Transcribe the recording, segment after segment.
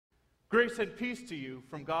Grace and peace to you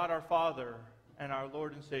from God our Father and our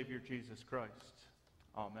Lord and Savior Jesus Christ.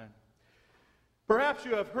 Amen. Perhaps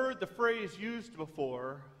you have heard the phrase used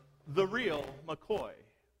before, the real McCoy.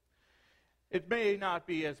 It may not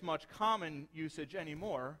be as much common usage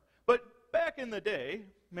anymore, but back in the day,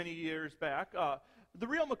 many years back, the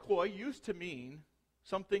real McCoy used to mean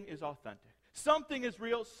something is authentic. Something is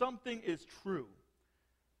real, something is true.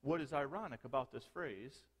 What is ironic about this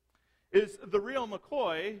phrase is the real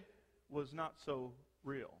McCoy was not so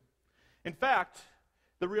real. In fact,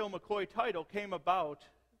 the real McCoy title came about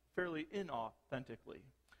fairly inauthentically.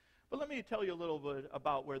 But let me tell you a little bit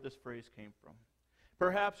about where this phrase came from.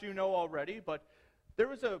 Perhaps you know already, but there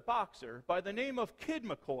was a boxer by the name of Kid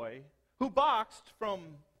McCoy who boxed from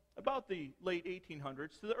about the late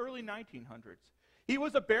 1800s to the early 1900s. He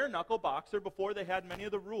was a bare-knuckle boxer before they had many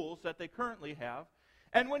of the rules that they currently have.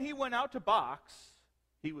 And when he went out to box,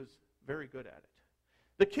 he was very good at it.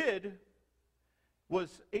 The Kid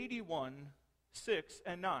was 81, 6,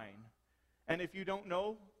 and 9. And if you don't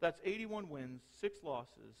know, that's 81 wins, 6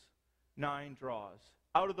 losses, 9 draws.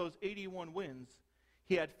 Out of those 81 wins,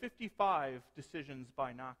 he had 55 decisions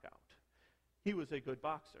by knockout. He was a good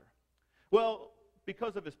boxer. Well,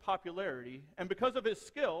 because of his popularity and because of his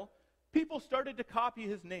skill, people started to copy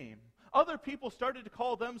his name. Other people started to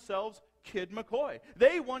call themselves Kid McCoy.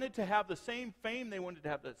 They wanted to have the same fame. They wanted to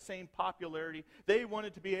have the same popularity. They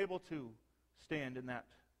wanted to be able to stand in that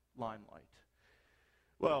limelight.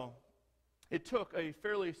 Well, it took a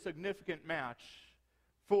fairly significant match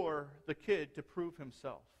for the Kid to prove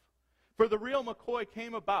himself. For the real McCoy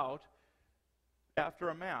came about after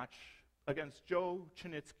a match against Joe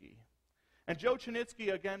Chinitzky. And Joe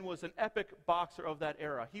Chinitzky, again, was an epic boxer of that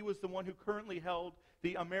era. He was the one who currently held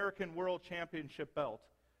the American World Championship belt.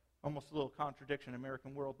 Almost a little contradiction,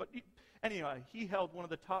 American World. But anyway, he held one of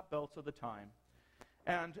the top belts of the time.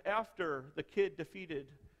 And after the Kid defeated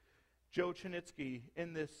Joe Chinitzky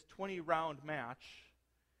in this 20-round match,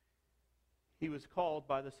 he was called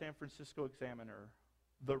by the San Francisco Examiner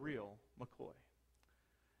the real McCoy.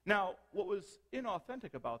 Now, what was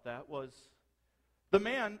inauthentic about that was the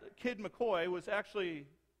man, Kid McCoy, was actually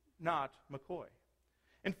not McCoy.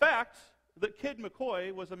 In fact, the Kid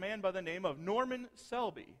McCoy was a man by the name of Norman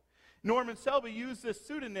Selby. Norman Selby used this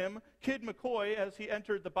pseudonym, Kid McCoy, as he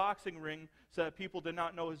entered the boxing ring so that people did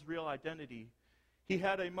not know his real identity. He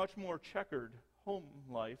had a much more checkered home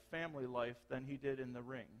life, family life, than he did in the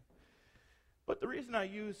ring. But the reason I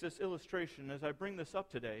use this illustration as I bring this up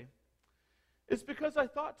today is because I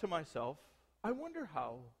thought to myself, I wonder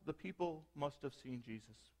how the people must have seen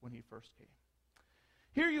Jesus when he first came.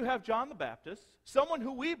 Here you have John the Baptist, someone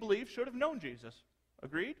who we believe should have known Jesus.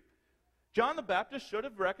 Agreed? John the Baptist should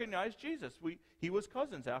have recognized Jesus. He was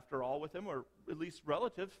cousins, after all, with him, or at least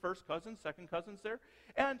relatives, first cousins, second cousins there,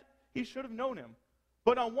 and he should have known him.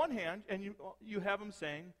 But on one hand, and you have him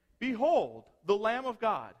saying, "Behold, the Lamb of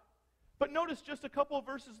God." But notice just a couple of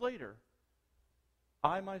verses later,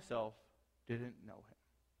 "I myself didn't know him."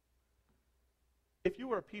 If you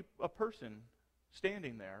were a person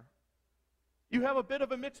standing there, you have a bit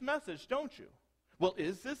of a mixed message, don't you? Well,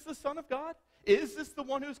 is this the Son of God? Is this the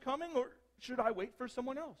one who's coming, or should I wait for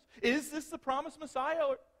someone else? Is this the promised Messiah,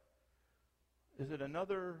 or is it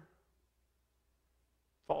another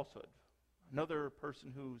falsehood? Another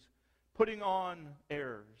person who's putting on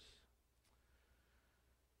airs?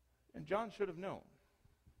 And John should have known.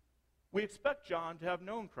 We expect John to have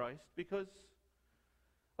known Christ because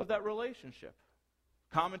of that relationship.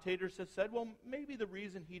 Commentators have said, well, maybe the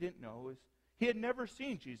reason he didn't know is he had never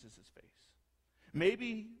seen Jesus' face.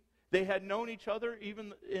 Maybe they had known each other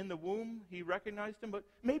even in the womb. He recognized him, but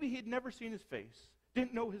maybe he had never seen his face,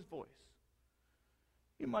 didn't know his voice.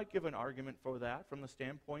 You might give an argument for that from the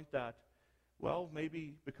standpoint that, well,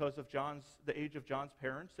 maybe because of the age of John's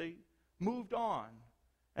parents, they moved on.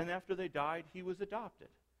 And after they died, he was adopted.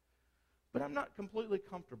 But I'm not completely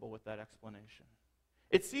comfortable with that explanation.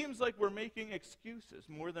 It seems like we're making excuses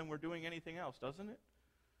more than we're doing anything else, doesn't it?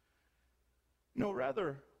 No,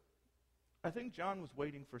 rather, I think John was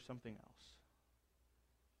waiting for something else.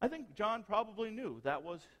 I think John probably knew that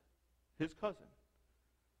was his cousin.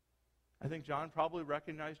 I think John probably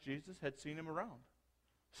recognized Jesus, had seen him around.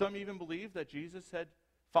 Some even believe that Jesus had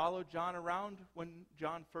followed John around when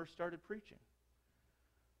John first started preaching.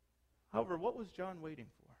 However, what was John waiting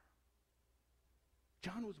for?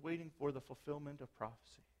 John was waiting for the fulfillment of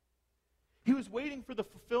prophecy. He was waiting for the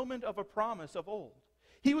fulfillment of a promise of old.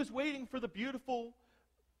 He was waiting for the beautiful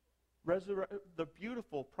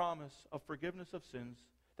promise of forgiveness of sins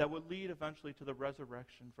that would lead eventually to the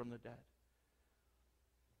resurrection from the dead.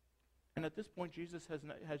 And at this point, Jesus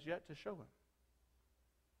has yet to show him.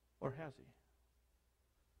 Or has he?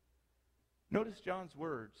 Notice John's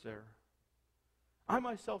words there. I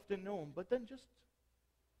myself didn't know him, but then just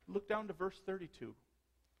look down to verse 32.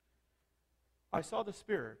 I saw the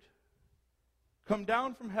Spirit come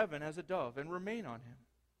down from heaven as a dove and remain on him.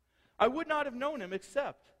 I would not have known him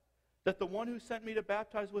except that the one who sent me to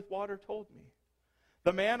baptize with water told me.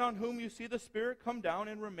 The man on whom you see the Spirit come down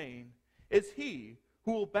and remain is he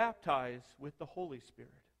who will baptize with the Holy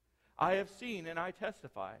Spirit. I have seen and I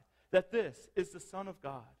testify that this is the Son of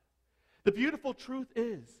God. The beautiful truth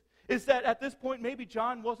is that at this point maybe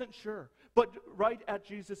John wasn't sure, but right at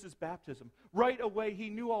Jesus' baptism, right away he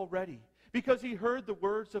knew already, because he heard the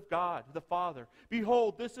words of God, the Father.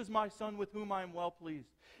 Behold, this is my Son with whom I am well pleased.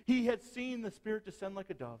 He had seen the Spirit descend like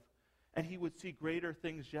a dove, and he would see greater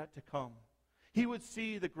things yet to come. He would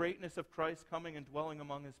see the greatness of Christ coming and dwelling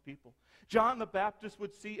among his people. John the Baptist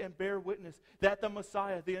would see and bear witness that the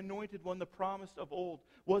Messiah, the anointed one, the promised of old,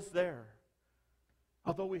 was there.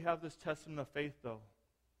 Although we have this testament of faith, though,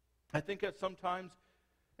 I think that sometimes,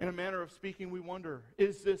 in a manner of speaking, we wonder,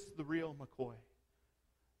 is this the real McCoy?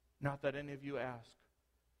 Not that any of you ask,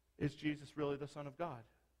 is Jesus really the Son of God?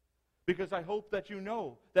 Because I hope that you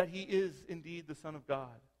know that he is indeed the Son of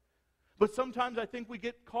God. But sometimes I think we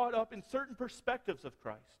get caught up in certain perspectives of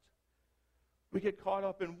Christ. We get caught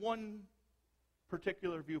up in one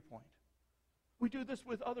particular viewpoint. We do this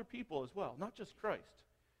with other people as well, not just Christ.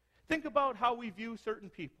 Think about how we view certain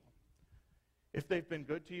people. If they've been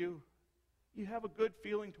good to you, you have a good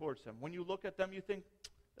feeling towards them. When you look at them, you think,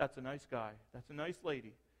 that's a nice guy, that's a nice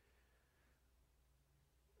lady.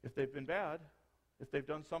 If they've been bad, if they've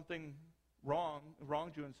done something wrong,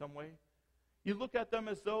 wronged you in some way, you look at them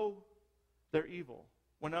as though they're evil.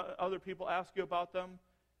 When other people ask you about them,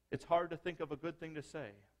 it's hard to think of a good thing to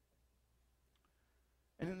say.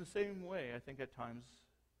 And in the same way, I think at times,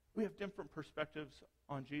 we have different perspectives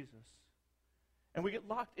on Jesus. And we get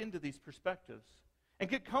locked into these perspectives and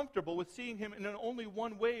get comfortable with seeing him in only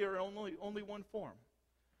one way or only one form.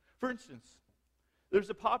 For instance, there's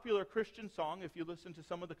a popular Christian song, if you listen to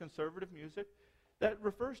some of the conservative music, that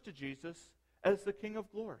refers to Jesus as the King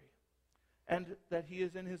of Glory and that he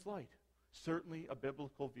is in his light. Certainly a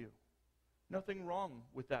biblical view. Nothing wrong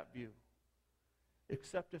with that view,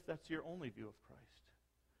 except if that's your only view of Christ.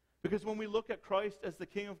 Because when we look at Christ as the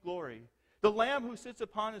King of Glory, the Lamb who sits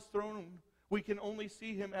upon his throne, we can only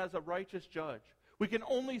see him as a righteous judge. We can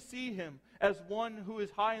only see him as one who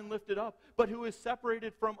is high and lifted up, but who is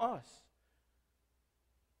separated from us.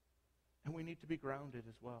 And we need to be grounded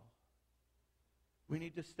as well. We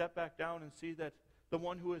need to step back down and see that the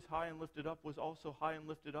one who is high and lifted up was also high and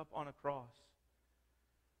lifted up on a cross.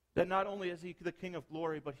 That not only is he the King of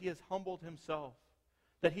Glory, but he has humbled himself,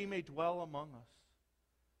 that he may dwell among us.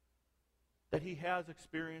 That he has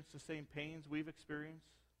experienced the same pains we've experienced.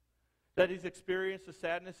 That he's experienced the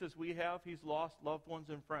sadnesses we have. He's lost loved ones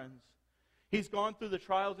and friends. He's gone through the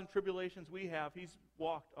trials and tribulations we have. He's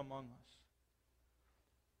walked among us.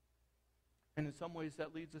 And in some ways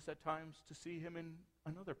that leads us at times to see him in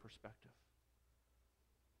another perspective.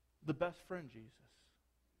 The best friend, Jesus.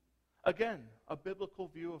 Again, a biblical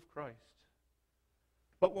view of Christ.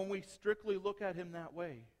 But when we strictly look at him that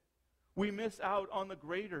way, we miss out on the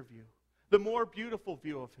greater view, the more beautiful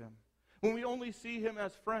view of him. When we only see him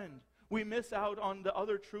as friend, we miss out on the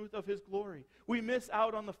other truth of his glory. We miss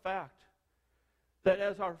out on the fact that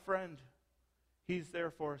as our friend, he's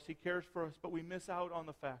there for us, he cares for us, but we miss out on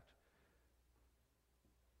the fact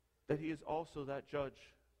that he is also that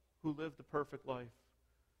judge who lived the perfect life,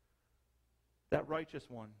 that righteous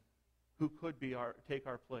one who could be take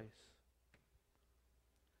our place.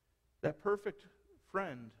 That perfect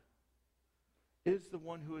friend is the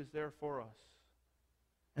one who is there for us,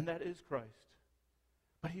 and that is Christ.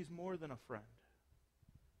 But he's more than a friend.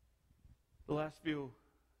 The last view,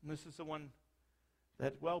 and this is the one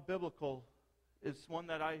that, while biblical, is one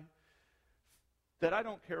that I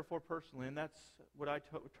don't care for personally, and that's what I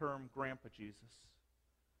term Grandpa Jesus.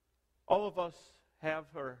 All of us have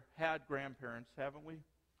or had grandparents, haven't we?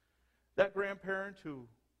 That grandparent who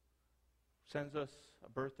sends us a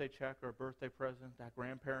birthday check or a birthday present, that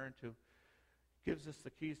grandparent who gives us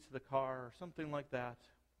the keys to the car or something like that.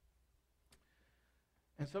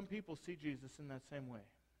 And some people see Jesus in that same way.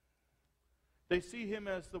 They see him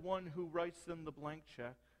as the one who writes them the blank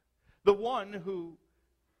check, the one who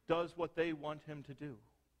does what they want him to do.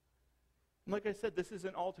 And like I said, this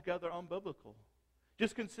isn't altogether unbiblical.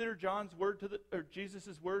 Just consider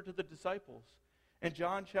Jesus' word to the disciples in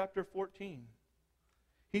John chapter 14.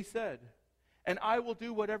 He said, "And I will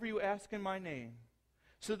do whatever you ask in my name,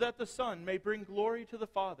 so that the Son may bring glory to the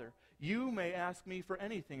Father. You may ask me for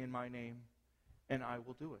anything in my name, and I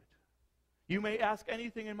will do it. You may ask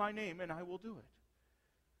anything in my name, and I will do it.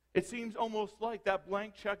 It seems almost like that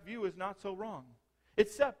blank check view is not so wrong.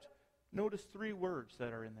 Except, notice 3 words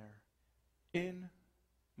that are in there. In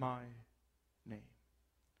my name.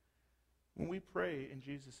 When we pray in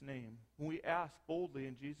Jesus' name, when we ask boldly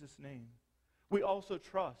in Jesus' name, we also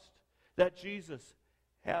trust that Jesus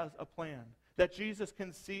has a plan, that Jesus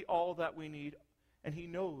can see all that we need, and he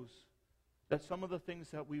knows that some of the things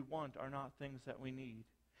that we want are not things that we need.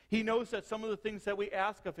 He knows that some of the things that we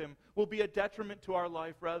ask of him will be a detriment to our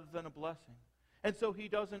life rather than a blessing. And so he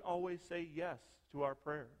doesn't always say yes to our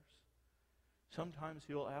prayers. Sometimes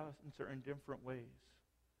he'll answer in different ways.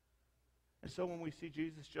 And so when we see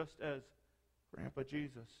Jesus just as Grandpa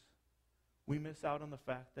Jesus, we miss out on the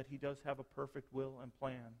fact that he does have a perfect will and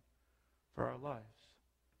plan for our lives.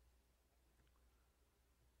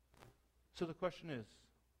 So the question is,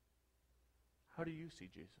 how do you see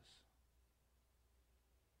Jesus?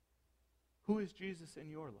 Who is Jesus in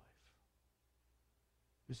your life?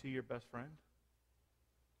 Is he your best friend?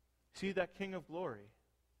 Is he that King of glory?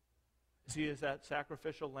 Is he that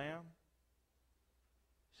sacrificial lamb?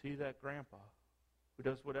 Is he that grandpa who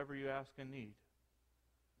does whatever you ask and need?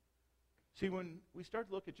 See, when we start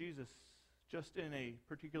to look at Jesus just in a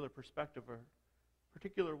particular perspective or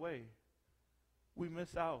particular way, we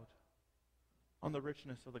miss out on the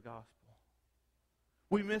richness of the gospel.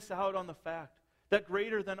 We miss out on the fact that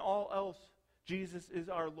greater than all else, Jesus is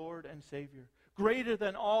our Lord and Savior. Greater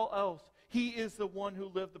than all else, he is the one who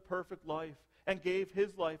lived the perfect life and gave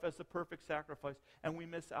his life as the perfect sacrifice. And we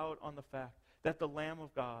miss out on the fact that the Lamb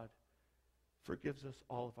of God forgives us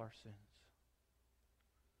all of our sins.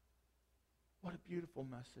 What a beautiful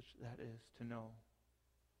message that is to know.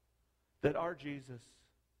 That our Jesus,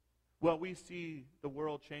 while we see the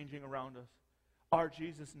world changing around us, our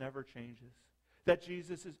Jesus never changes. That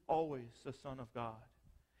Jesus is always the Son of God.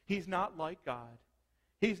 He's not like God.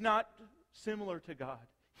 He's not similar to God.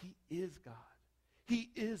 He is God. He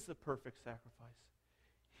is the perfect sacrifice.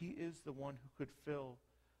 He is the one who could fill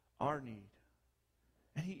our need.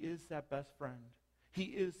 And he is that best friend. He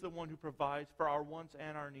is the one who provides for our wants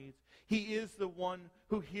and our needs. He is the one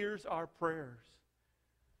who hears our prayers.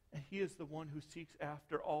 And he is the one who seeks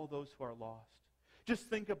after all those who are lost. Just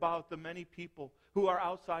think about the many people who are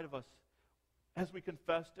outside of us. As we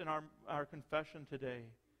confessed in our confession today,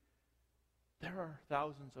 there are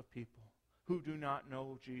thousands of people who do not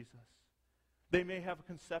know Jesus. They may have a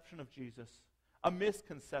conception of Jesus, a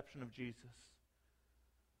misconception of Jesus,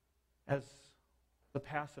 as the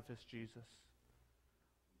pacifist Jesus,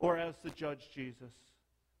 or as the judge Jesus,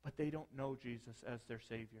 but they don't know Jesus as their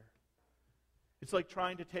Savior. It's like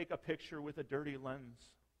trying to take a picture with a dirty lens.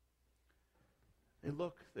 They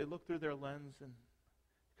look through their lens and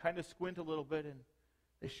kind of squint a little bit, and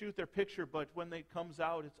they shoot their picture, but when it comes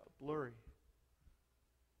out, it's blurry.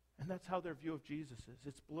 And that's how their view of Jesus is.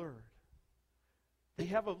 It's blurred. They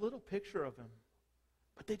have a little picture of him,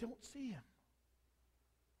 but they don't see him.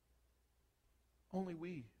 Only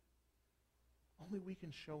we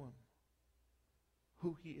can show him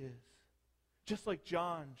who he is. Just like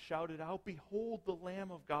John shouted out, "Behold the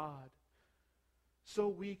Lamb of God." So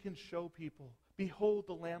we can show people, "Behold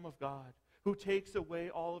the Lamb of God who takes away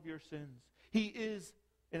all of your sins." He is,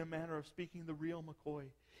 in a manner of speaking, the real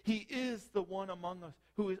McCoy. He is the one among us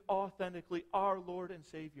who is authentically our Lord and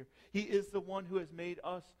Savior. He is the one who has made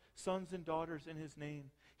us sons and daughters in his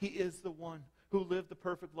name. He is the one who lived the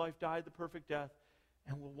perfect life, died the perfect death,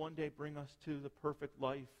 and will one day bring us to the perfect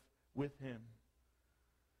life with him.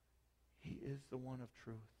 He is the one of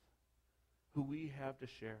truth who we have to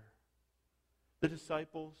share. The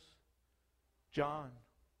disciples, John,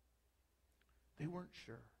 they weren't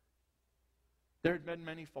sure. There had been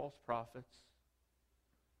many false prophets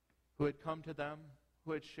who had come to them,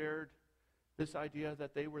 who had shared this idea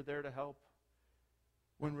that they were there to help,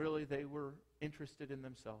 when really they were interested in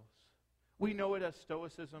themselves. We know it as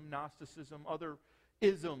Stoicism, Gnosticism, other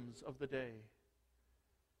isms of the day.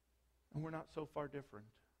 And we're not so far different.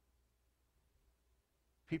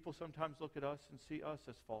 People sometimes look at us and see us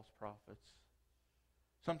as false prophets.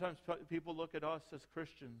 Sometimes people look at us as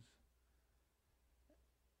Christians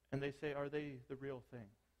and they say, are they the real thing?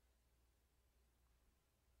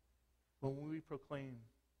 When we proclaim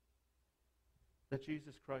that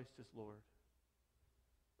Jesus Christ is Lord,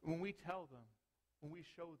 when we tell them, when we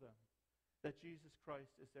show them that Jesus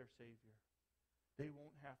Christ is their Savior, they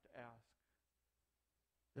won't have to ask.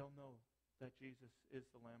 They'll know that Jesus is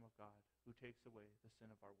the Lamb of God who takes away the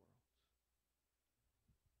sin of our world.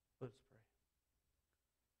 Let's pray.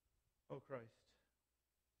 Oh Christ,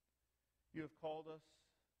 you have called us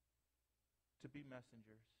to be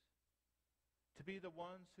messengers. to be the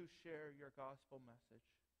ones who share your gospel message.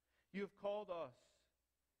 You have called us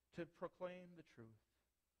to proclaim the truth.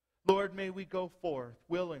 Lord, may we go forth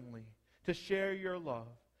willingly to share your love.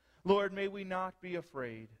 Lord, may we not be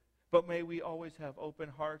afraid, but may we always have open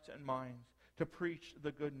hearts and minds to preach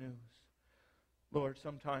the good news. Lord,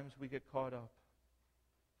 sometimes we get caught up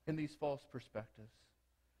in these false perspectives,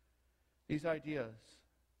 these ideas.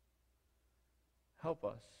 Help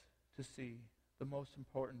us to see the most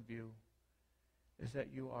important view is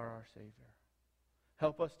that you are our Savior.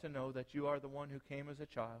 Help us to know that you are the one who came as a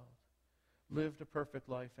child, lived a perfect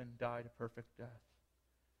life, and died a perfect death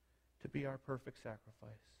to be our perfect sacrifice.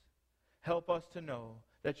 Help us to know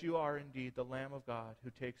that you are indeed the Lamb of God who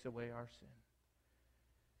takes away our sin.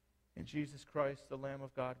 In Jesus Christ, the Lamb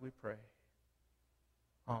of God, we pray.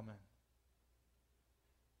 Amen.